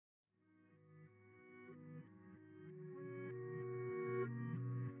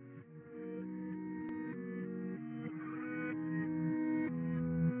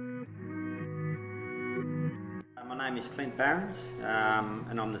is Clint Barons,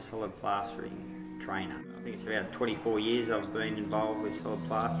 and I'm the solid plastering trainer. I think it's about 24 years I've been involved with solid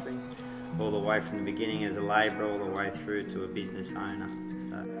plastering, all the way from the beginning as a labourer all the way through to a business owner.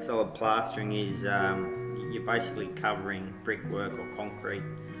 So solid plastering is you're basically covering brickwork or concrete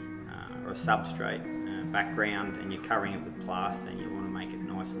or a substrate background, and you're covering it with plaster, and you want to make it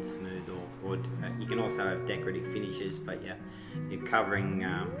nice and smooth or wood. You can also have decorative finishes, but you're covering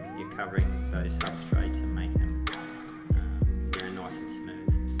those substrates and making them nice and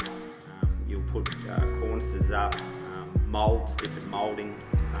smooth. You'll put cornices up, moulds, different moulding,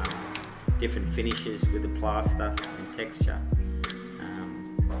 different finishes with the plaster and texture.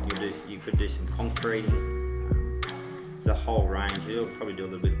 You could do some concreting. There's a whole range. You'll probably do a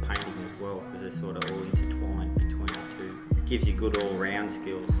little bit of painting as well, because they're sort of all intertwined between the two. It gives you good all-round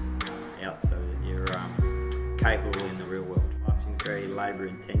skills out, so that you're capable in the real world. Plastering is very labour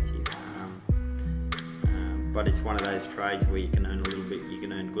intensive, but it's one of those trades where you can earn a little bit. You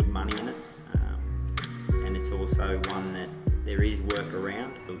can earn good money in it, and it's also one that there is work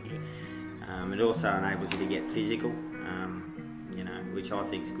around. It also enables you to get physical, which I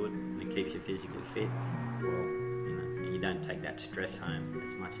think is good, and it keeps you physically fit. Well, you don't take that stress home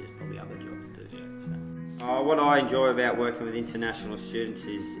as much as probably other jobs do. So, what I enjoy about working with international students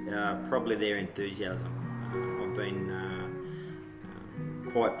is probably their enthusiasm. I've been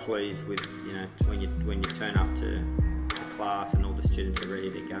quite pleased with when you turn up to class and all the students are ready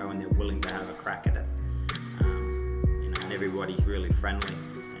to go and they're willing to have a crack at it. And everybody's really friendly,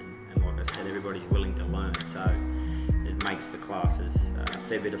 and like I said, everybody's willing to learn. So it makes the classes a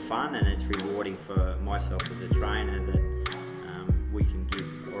fair bit of fun, and it's rewarding for myself as a trainer that we can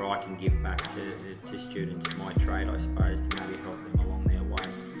give, or I can give back to students my trade, I suppose, to maybe help them